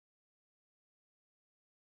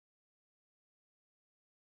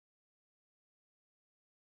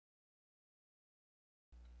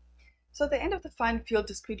So at the end of the fine field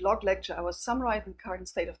discrete log lecture, I was summarizing the current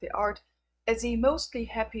state of the art as a mostly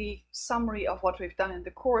happy summary of what we've done in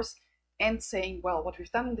the course and saying, well, what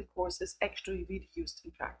we've done in the course is actually really used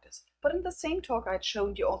in practice. But in the same talk, I'd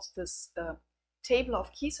shown you also this table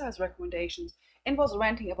of key size recommendations and was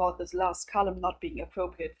ranting about this last column not being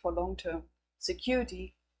appropriate for long-term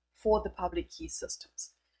security for the public key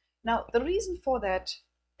systems. Now, the reason for that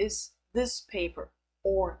is this paper,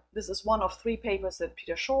 or this is one of 3 papers that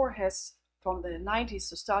Peter Shor has from the 90s,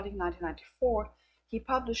 so starting 1994. He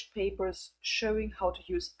published papers showing how to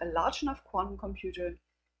use a large enough quantum computer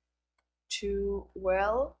to,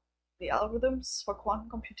 well, the algorithms for quantum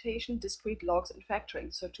computation, discrete logs, and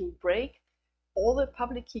factoring. So to break all the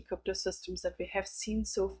public key crypto systems that we have seen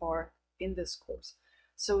so far in this course.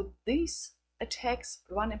 So these attacks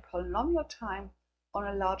run in polynomial time on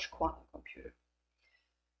a large quantum computer.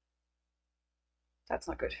 That's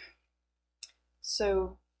not good.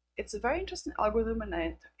 So it's a very interesting algorithm, and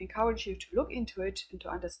I encourage you to look into it and to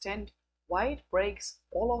understand why it breaks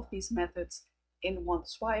all of these methods in one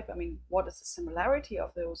swipe. I mean, what is the similarity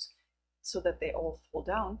of those so that they all fall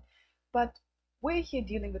down? But we're here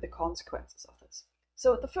dealing with the consequences of this.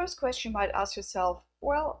 So the first question you might ask yourself,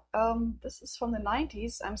 well, this is from the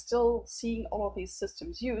 90s. I'm still seeing all of these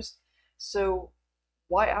systems used. So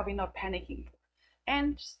why are we not panicking?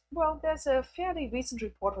 And, well, there's a fairly recent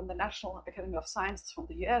report from the National Academy of Sciences from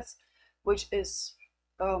the US, which is,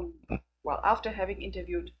 well, after having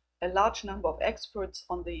interviewed a large number of experts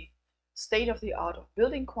on the state of the art of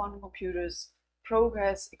building quantum computers,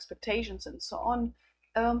 progress, expectations, and so on,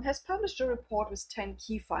 has published a report with 10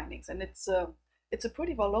 key findings. And it's a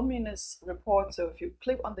pretty voluminous report, so if you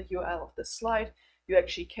click on the URL of this slide, you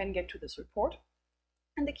actually can get to this report.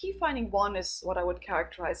 And the key finding 1 is what I would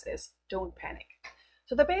characterize as don't panic.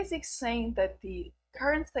 So the basics saying that the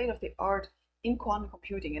current state of the art in quantum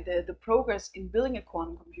computing and the progress in building a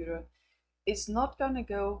quantum computer is not going to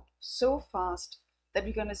go so fast that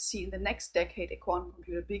we're going to see in the next decade a quantum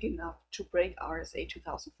computer big enough to break RSA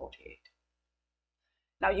 2048.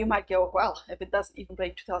 Now you might go, well, if it doesn't even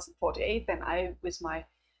break 2048, then I, with my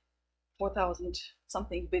 4,000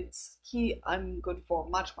 something bits key, I'm good for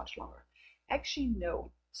much, much longer. Actually,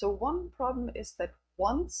 no. So one problem is that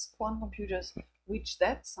once quantum computers reach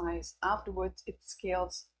that size, afterwards it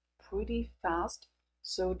scales pretty fast.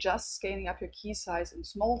 So just scaling up your key size in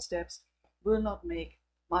small steps will not make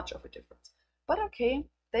much of a difference. But okay,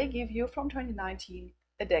 they give you from 2019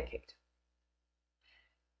 a decade.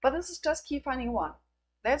 But this is just key finding 1.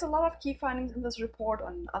 There's a lot of key findings in this report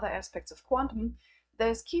on other aspects of quantum.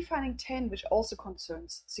 There's key finding 10, which also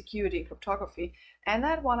concerns security and cryptography, and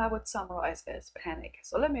that one I would summarize as panic.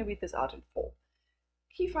 So let me read this out in full.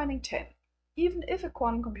 Key finding 10. Even if a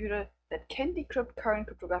quantum computer that can decrypt current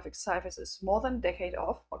cryptographic ciphers is more than a decade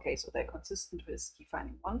off, okay, so they're consistent with key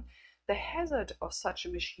finding 1, the hazard of such a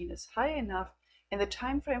machine is high enough, and the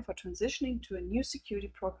time frame for transitioning to a new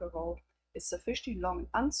security protocol is sufficiently long and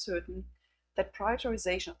uncertain that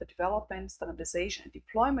prioritization of the development, standardization, and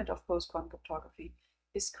deployment of post-quantum cryptography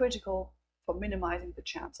is critical for minimizing the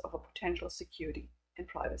chance of a potential security and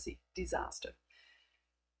privacy disaster.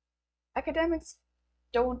 Academics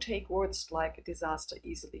don't take words like disaster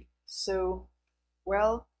easily. So,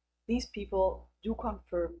 well, these people do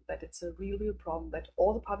confirm that it's a real problem, that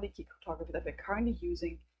all the public key cryptography that we're currently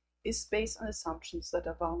using is based on assumptions that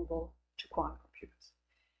are vulnerable to quantum computers.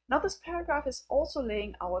 Now, this paragraph is also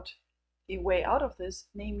laying out a way out of this,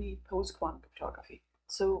 namely post-quantum cryptography.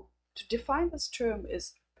 So to define this term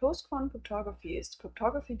is post-quantum cryptography is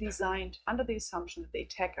cryptography designed under the assumption that the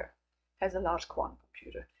attacker has a large quantum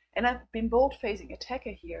computer. And I've been bold-facing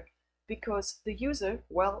attacker here because the user,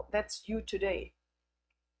 well, that's you today.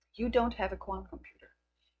 You don't have a quantum computer,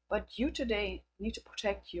 but you today need to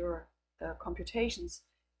protect your computations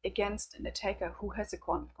against an attacker who has a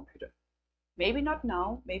quantum computer. Maybe not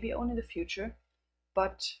now, maybe only in the future,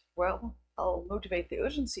 but, well, I'll motivate the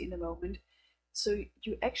urgency in a moment. So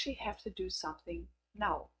you actually have to do something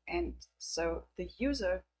now. And so the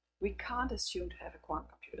user, we can't assume to have a quantum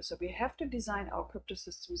computer. So we have to design our crypto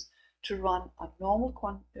systems to run on normal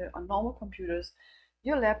computers,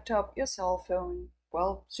 your laptop, your cell phone,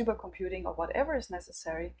 well, supercomputing or whatever is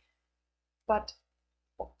necessary, but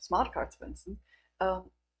smart cards, for instance.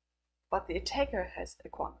 But the attacker has a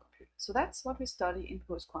quantum computer. So that's what we study in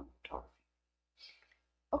post-quantum cryptography.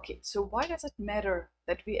 Okay, so why does it matter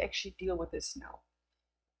that we actually deal with this now?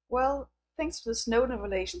 Well, thanks to the Snowden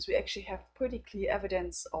revelations, we actually have pretty clear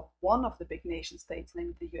evidence of one of the big nation states,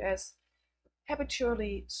 namely the US,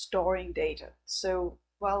 habitually storing data. So,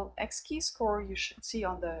 well, X-key score you should see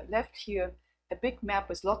on the left here a big map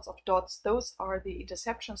with lots of dots. Those are the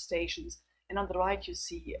interception stations. And on the right, you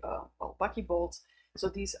see well, buckyballs. So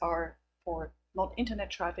these are for not internet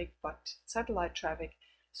traffic, but satellite traffic.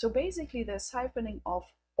 So basically, they're siphoning off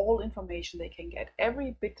all information they can get.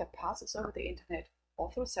 Every bit that passes over the internet or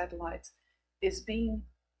through satellites is being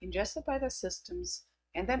ingested by their systems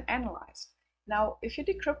and then analyzed. Now, if you're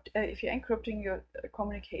encrypting your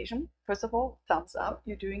communication, first of all, thumbs up,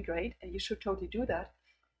 you're doing great, and you should totally do that.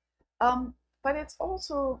 But it's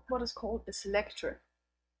also what is called a selector.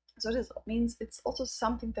 So this means it's also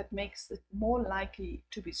something that makes it more likely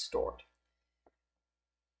to be stored.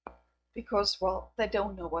 Because, well, they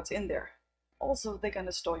don't know what's in there. Also, they're going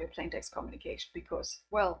to store your plain text communication because,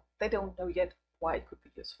 well, they don't know yet why it could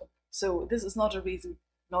be useful. So this is not a reason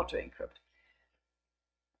not to encrypt.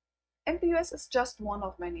 And the US is just one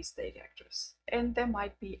of many state actors. And there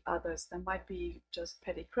might be others. There might be just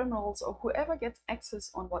petty criminals, or whoever gets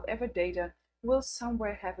access on whatever data will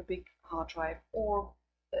somewhere have a big hard drive or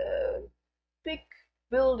a big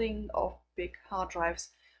building of big hard drives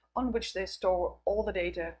on which they store all the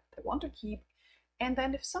data they want to keep. And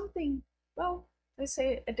then if something, well, they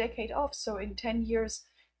say a decade off, so in 10 years,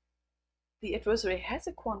 the adversary has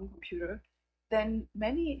a quantum computer, then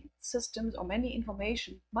many systems or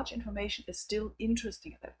much information is still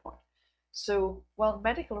interesting at that point. So while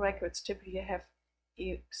medical records typically have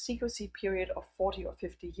a secrecy period of 40 or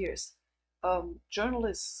 50 years,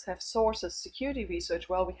 journalists have sources, security research,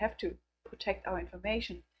 well, we have to protect our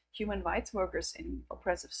information, human rights workers in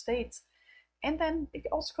oppressive states. And then it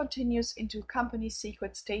also continues into company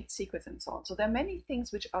secrets, state secrets, and so on. So there are many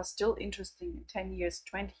things which are still interesting in 10 years,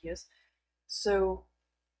 20 years. So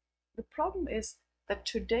the problem is that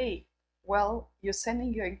today, well, you're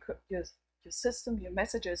sending your system, your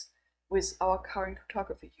messages with our current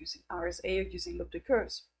cryptography using RSA or using loop de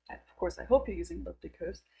curves. And of course, I hope you're using loop de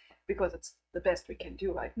curves because it's the best we can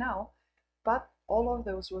do right now. But all of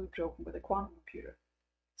those will be broken with a quantum computer.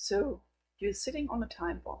 So you're sitting on a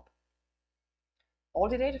time bomb. All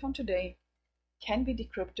the data from today can be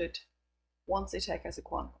decrypted once the attacker has a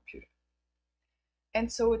quantum computer.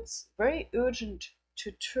 And so it's very urgent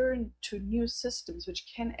to turn to new systems which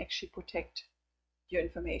can actually protect your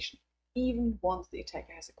information, even once the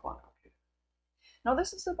attacker has a quantum computer. Now,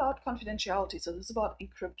 this is about confidentiality, so this is about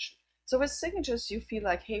encryption. So with signatures, you feel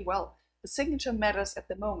like, hey, well, the signature matters at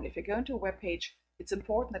the moment. If you're going to a web page, it's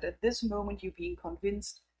important that at this moment you're being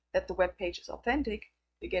convinced that the web page is authentic.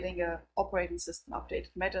 You're getting an operating system update.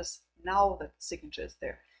 It matters now that the signature is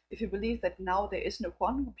there. If you believe that now there is no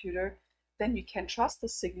quantum computer, then you can trust the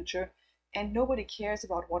signature, and nobody cares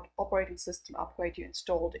about what operating system upgrade you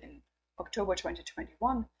installed in October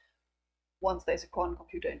 2021 once there's a quantum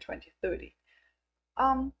computer in 2030.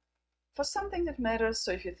 For something that matters,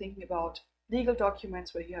 so if you're thinking about legal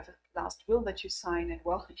documents where you have a last will that you sign, and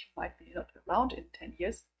well, you might be not around in 10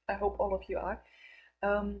 years. I hope all of you are.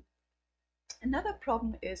 Another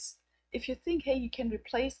problem is if you think, hey, you can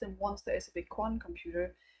replace them once there is a big quantum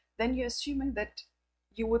computer, then you're assuming that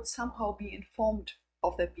you would somehow be informed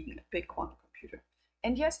of there being a big quantum computer.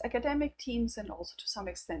 And yes, academic teams and also to some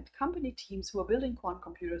extent company teams who are building quantum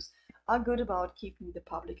computers are good about keeping the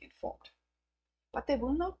public informed. But there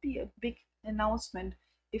will not be a big announcement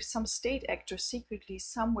if some state actor secretly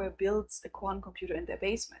somewhere builds a quantum computer in their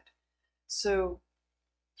basement. So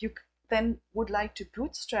you then would like to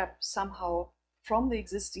bootstrap somehow from the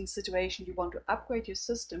existing situation. You want to upgrade your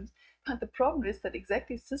systems, but the problem is that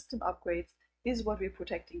exactly system upgrades is what we're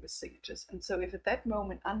protecting with signatures. And so if at that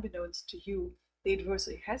moment, unbeknownst to you, the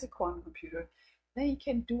adversary has a quantum computer, then you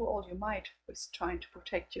can do all you might with trying to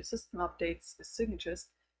protect your system updates with signatures.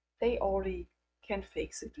 They already can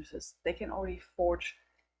fake signatures. They can already forge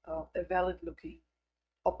a valid looking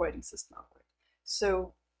operating system upgrade.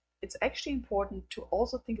 So it's actually important to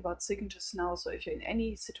also think about signatures now. So if you're in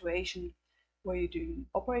any situation where you're doing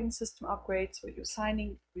operating system upgrades, where you're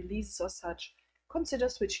signing releases or such, consider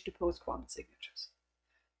switching to post-quantum signatures.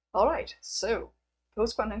 All right, so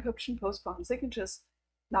post-quantum encryption, post-quantum signatures,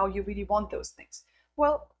 now you really want those things.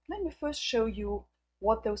 Well, let me first show you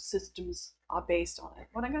what those systems are based on.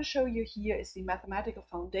 What I'm going to show you here is the mathematical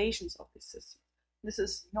foundations of this system. This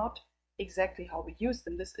is not exactly how we use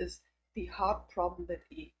them. This is the hard problem that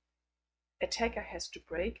the attacker has to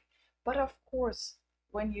break. But of course,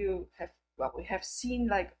 when you have, well, we have seen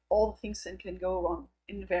like all things that can go wrong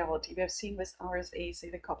in reality. We have seen with RSA,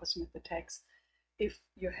 say the coppersmith attacks, if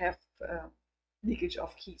you have leakage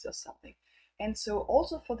of keys or something. And so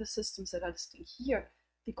also for the systems that are listed here,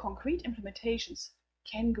 the concrete implementations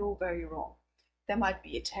can go very wrong. There might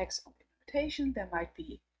be attacks on implementation. There might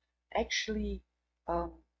be actually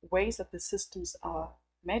ways that the systems are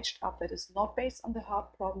matched up that is not based on the hard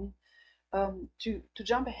problem. To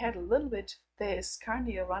jump ahead a little bit, there is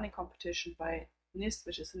currently a running competition by NIST,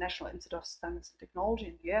 which is the National Institute of Standards and Technology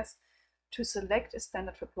in the US, to select a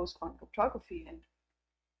standard for post-quantum cryptography. And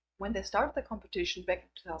when they started the competition back in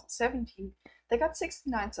 2017, they got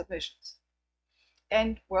 69 submissions.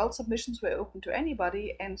 And well, submissions were open to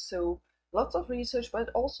anybody, and so lots of research, but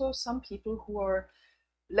also some people who are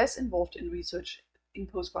less involved in research in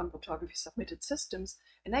post-quantum cryptography submitted systems.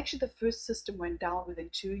 And actually the first system went down within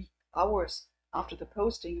 2 hours after the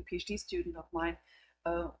posting. A PhD student of mine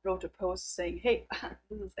wrote a post saying, hey,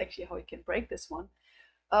 this is actually how you can break this one.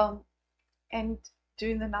 And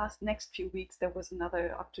during the next few weeks, there was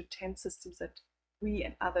another up to 10 systems that we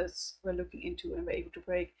and others were looking into and were able to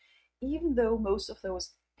break. Even though most of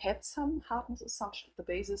those had some hardness assumption at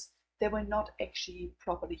the basis, they were not actually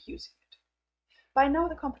properly using it. By now,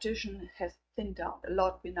 the competition has thinned down a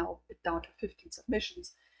lot. We're now down to 15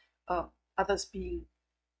 submissions, others being,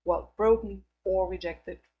 well, broken or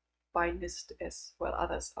rejected by NIST as well.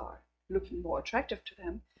 Others are looking more attractive to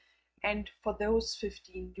them. And for those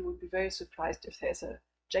 15, you would be very surprised if there's a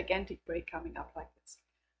gigantic break coming up like this.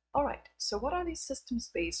 All right, so what are these systems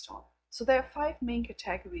based on? So there are 5 main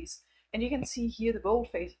categories, and you can see here the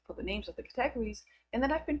boldface for the names of the categories. And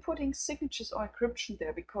then I've been putting signatures or encryption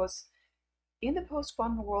there because in the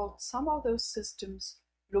post-quantum world, some of those systems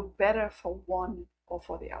look better for one or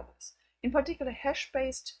for the others. In particular,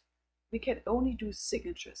 hash-based, we can only do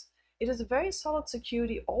signatures. It is a very solid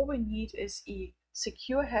security. All we need is a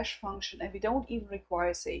secure hash function, and we don't even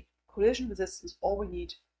require, say, collision resistance. All we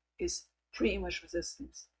need is pre-image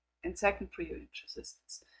resistance and second pre-image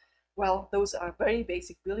resistance. Well, those are very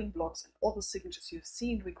basic building blocks, and all the signatures you've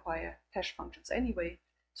seen require hash functions anyway.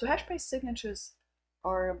 So hash-based signatures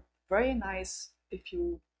are very nice if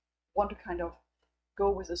you want to kind of go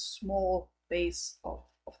with a small base of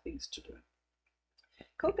things to do.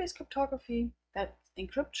 Code-based cryptography, that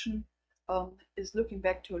encryption, is looking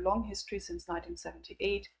back to a long history since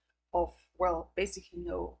 1978 of, well, basically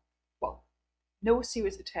no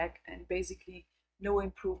serious attack and basically no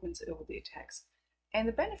improvements over the attacks. And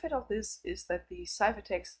the benefit of this is that the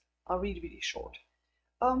ciphertexts are really, really short.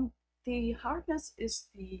 The hardness is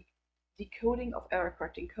the decoding of error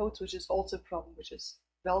correcting codes, which is also a problem which is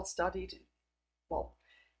well studied. Well,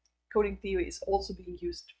 coding theory is also being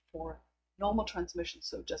used for normal transmissions,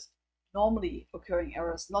 so just normally occurring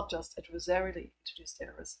errors, not just adversarially introduced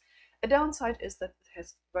errors. A downside is that it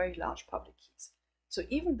has very large public keys. So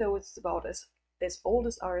even though it's about as old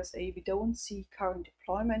as RSA, we don't see current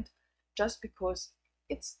deployment just because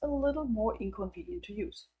it's a little more inconvenient to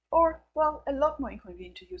use. Or, well, a lot more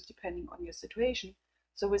inconvenient to use depending on your situation.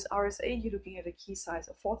 So with RSA, you're looking at a key size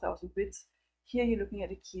of 4,000 bits. Here you're looking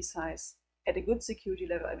at a key size at a good security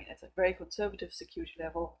level, I mean, at a very conservative security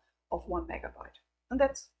level of 1 megabyte. And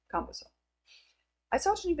that's cumbersome.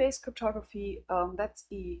 Isogeny-based cryptography, that's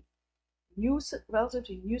a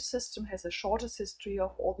relatively new system, has the shortest history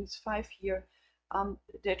of all these 5 here.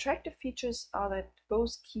 The attractive features are that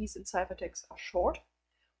both keys and ciphertexts are short.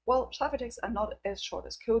 Well, ciphertexts are not as short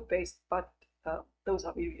as code-based, but those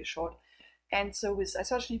are really short. And so with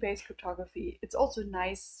isogeny-based cryptography, it's also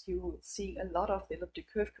nice you seeing a lot of the elliptic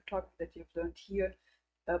curve cryptography that you've learned here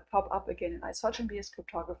pop up again in isogeny-based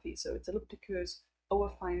cryptography. So it's elliptic curves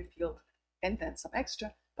over fine field and then some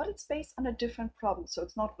extra, but it's based on a different problem, so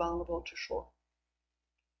it's not vulnerable to short.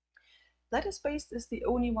 Lattice-based is the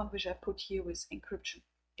only one which I put here with encryption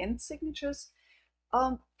and signatures.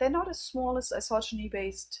 They're not as small as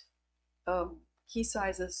isogeny-based key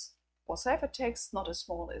sizes or ciphertexts, not as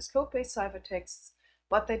small as code-based ciphertexts,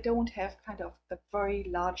 but they don't have kind of a very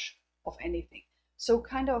large of anything. So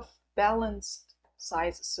kind of balanced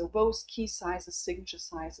sizes. So both key sizes, signature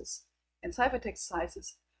sizes, and ciphertext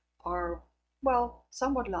sizes are, well,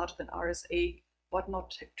 somewhat larger than RSA, but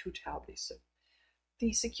not too terribly so.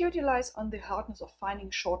 The security lies on the hardness of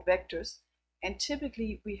finding short vectors, and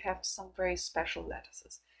typically we have some very special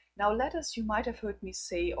lattices. Now, lattice you might have heard me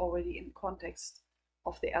say already in the context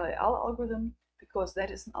of the LAL algorithm, because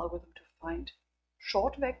that is an algorithm to find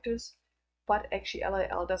short vectors, but actually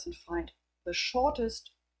LAL doesn't find the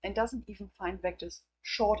shortest and doesn't even find vectors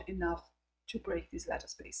short enough to break these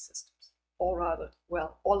lattice-based systems. Or rather,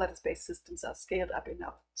 well, all lattice-based systems are scaled up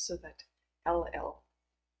enough so that LAL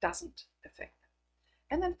doesn't affect them.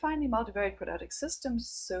 And then finally, multivariate quadratic systems.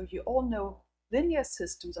 So you all know linear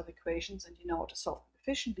systems of equations and you know how to solve them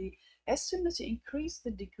efficiently. As soon as you increase the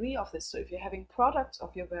degree of this, so if you're having products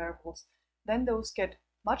of your variables, then those get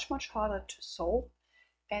much, much harder to solve.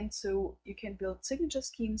 And so you can build signature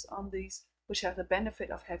schemes on these, which have the benefit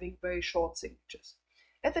of having very short signatures.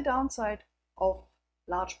 At the downside of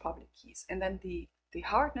large public keys. And then the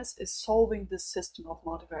hardness is solving this system of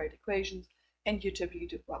multivariate equations. And you typically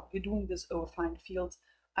do, well, you're doing this over finite fields,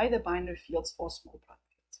 either binary fields or small prime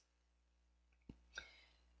fields.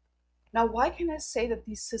 Now, why can I say that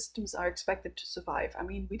these systems are expected to survive? I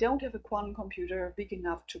mean, we don't have a quantum computer big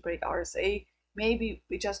enough to break RSA. Maybe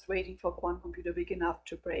we're just waiting for a quantum computer big enough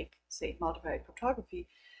to break, say, multivariate cryptography.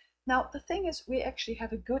 Now, the thing is, we actually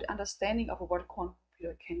have a good understanding of what a quantum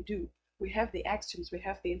computer can do. We have the axioms, we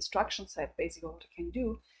have the instruction set, basically what it can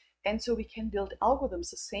do. And so we can build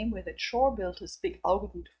algorithms the same way that Shor built his big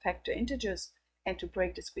algorithm to factor integers and to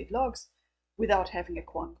break discrete logs without having a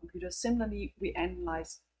quantum computer. Similarly, we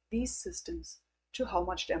analyze these systems to how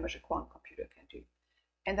much damage a quantum computer can do.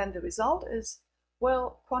 And then the result is,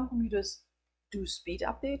 well, quantum computers do speed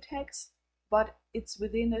up the attacks, but it's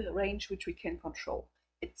within a range which we can control.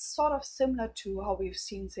 It's sort of similar to how we've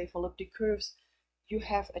seen, say, for elliptic curves. You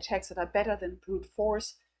have attacks that are better than brute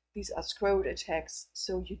force. These are scrolled attacks,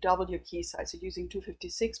 so you double your key size. You're using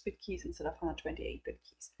 256-bit keys instead of 128-bit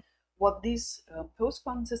keys. What these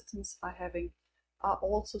post-quantum systems are having are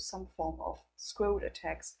also some form of scrolled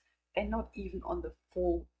attacks, and not even on the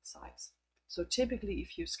full size. So typically,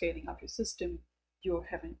 if you're scaling up your system, you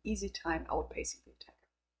have an easy time outpacing the attacker.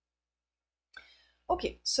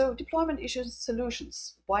 Okay, so deployment issues,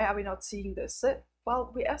 solutions. Why are we not seeing this?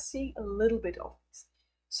 Well, we are seeing a little bit of this.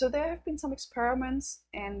 So there have been some experiments,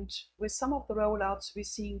 and with some of the rollouts, we're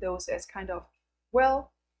seeing those as kind of,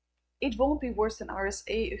 well, it won't be worse than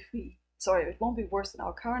RSA if we, it won't be worse than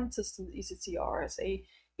our current system, ECC or RSA,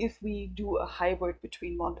 if we do a hybrid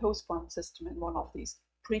between one post-quantum system and one of these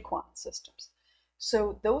pre-quantum systems.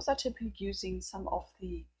 So those are typically using some of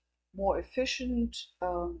the more efficient,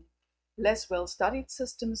 less well-studied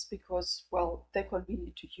systems because, well, they're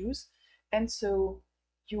convenient to use. And so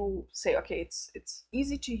you say, okay, it's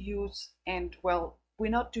easy to use, and, well, we're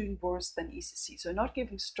not doing worse than ECC. So not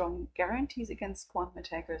giving strong guarantees against quantum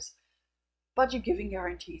attackers, but you're giving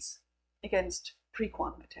guarantees against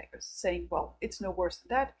pre-quantum attackers, saying, well, it's no worse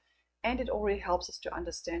than that. And it already helps us to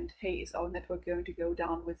understand, hey, is our network going to go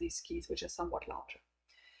down with these keys, which are somewhat larger?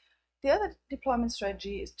 The other deployment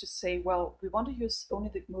strategy is to say, well, we want to use only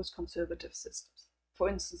the most conservative systems. For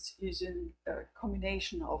instance, using a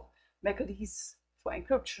combination of McAleese for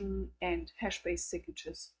encryption and hash-based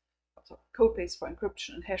signatures, code-based for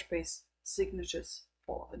encryption and hash-based signatures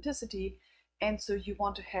for authenticity. And so you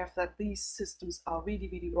want to have that these systems are really,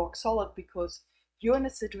 really rock solid because you're in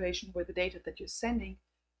a situation where the data that you're sending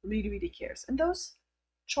really, really cares. And those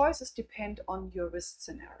choices depend on your risk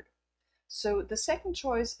scenario. So the second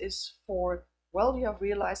choice is for, well, you have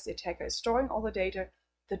realized the attacker is storing all the data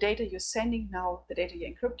you're sending now, the data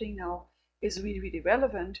you're encrypting now is really, really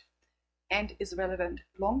relevant and is relevant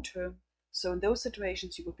long-term. So in those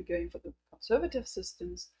situations, you would be going for the conservative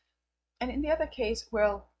systems. And in the other case,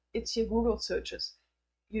 well, it's your Google searches.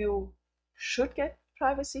 You should get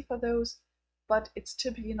privacy for those, but it's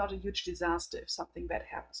typically not a huge disaster if something bad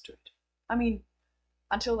happens to it. I mean,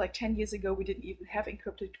 until like 10 years ago, we didn't even have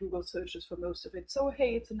encrypted Google searches for most of it. So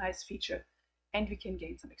hey, it's a nice feature and we can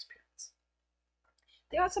gain some experience.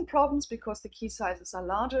 There are some problems because the key sizes are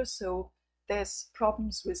larger. So there's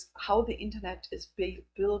problems with how the internet is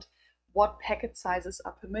built, what packet sizes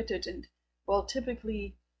are permitted. And, well,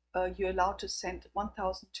 typically you're allowed to send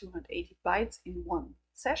 1,280 bytes in one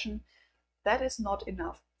session. That is not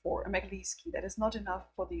enough for a McAleese key. That is not enough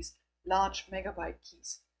for these large megabyte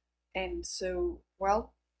keys. And so,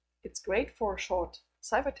 well, it's great for short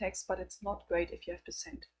ciphertext, but it's not great if you have to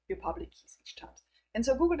send your public keys each time. And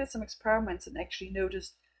so Google did some experiments and actually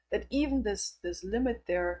noticed that even this limit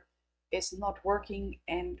there is not working.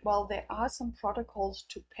 And, well, there are some protocols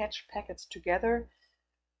to patch packets together,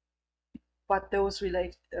 but those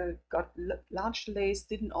got large delays,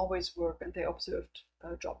 didn't always work, and they observed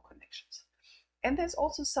drop connections. And there's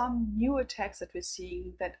also some new attacks that we're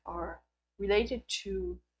seeing that are related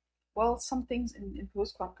to, well, some things in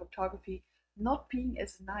post-quantum cryptography not being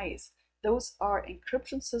as nice. Those are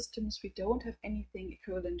encryption systems. We don't have anything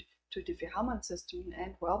equivalent to Diffie-Hellman system.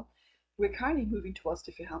 And, well, we're currently moving towards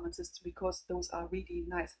Diffie-Hellman system because those are really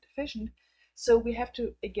nice and efficient. So we have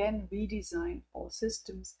to, again, redesign all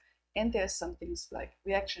systems. And there's some things like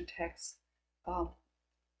reaction attacks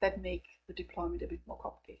that make the deployment a bit more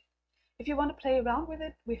complicated. If you want to play around with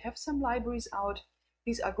it, we have some libraries out.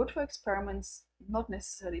 These are good for experiments, not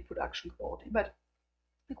necessarily production quality, but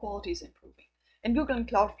the quality is improving. And Google and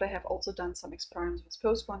Cloudflare have also done some experiments with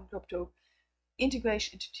post-quantum crypto,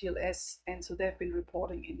 integration into TLS, and so they've been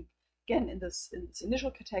reporting in this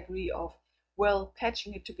initial category of, well,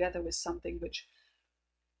 patching it together with something which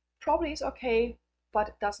probably is okay, but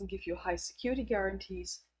it doesn't give you high security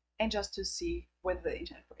guarantees, and just to see whether the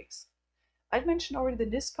internet breaks. I'd mentioned already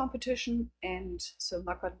the NIST competition, and so I'm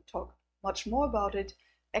not going to talk much more about it.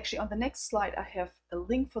 Actually, on the next slide, I have a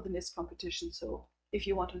link for the NIST competition. So if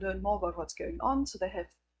you want to learn more about what's going on, so they have,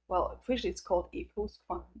 well, officially it's called a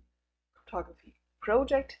post-quantum cryptography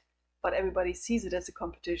project, but everybody sees it as a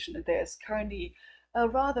competition, and there's currently a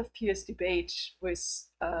rather fierce debate with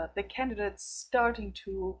the candidates starting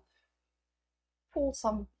to pull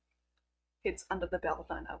some hits under the belt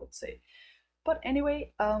line, I would say. But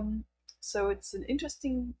anyway, so it's an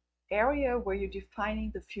interesting area where you're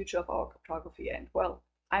defining the future of our cryptography. And well,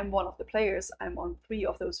 I'm one of the players. I'm on 3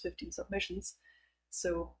 of those 15 submissions.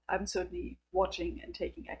 So I'm certainly watching and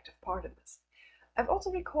taking active part in this. I've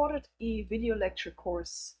also recorded a video lecture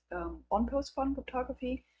course on post-quantum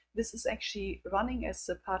cryptography. This is actually running as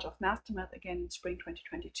a part of Mastermath again in spring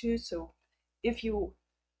 2022. So if you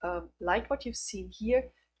like what you've seen here,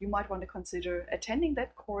 you might want to consider attending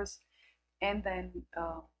that course and then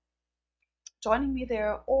joining me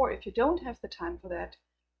there. Or if you don't have the time for that,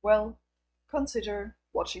 well, consider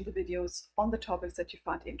watching the videos on the topics that you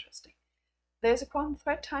find interesting. There's a quantum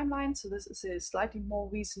threat timeline, so this is slightly more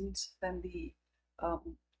recent than the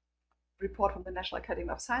report from the National Academy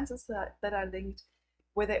of Sciences that I linked,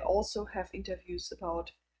 where they also have interviews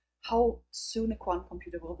about how soon a quantum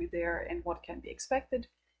computer will be there and what can be expected.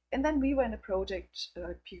 And then we ran a project,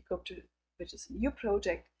 PQCrypto, which is a new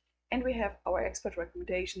project, and we have our expert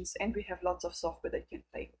recommendations, and we have lots of software that you can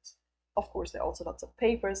play with. Of course, there are also lots of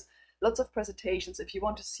papers, lots of presentations. If you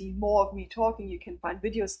want to see more of me talking, you can find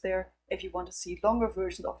videos there. If you want to see longer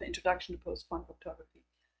versions of the introduction to post-quantum cryptography,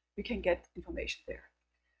 you can get information there.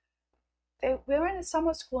 We ran a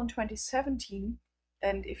summer school in 2017,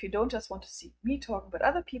 and if you don't just want to see me talk, but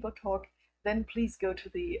other people talk, then please go to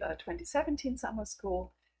the 2017 summer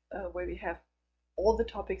school, where we have all the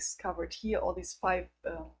topics covered here, all these 5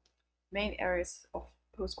 main areas of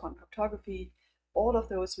post-quantum cryptography, all of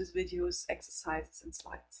those with videos, exercises, and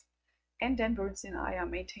slides. And Dan Bernstein and I are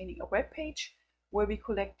maintaining a web page where we're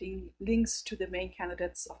collecting links to the main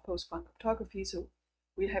candidates of post-quantum cryptography. So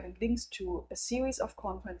we're having links to a series of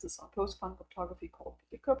conferences on post-quantum cryptography called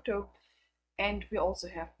Crypto, and we also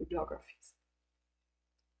have bibliographies.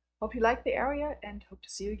 Hope you like the area and hope to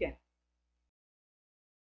see you again.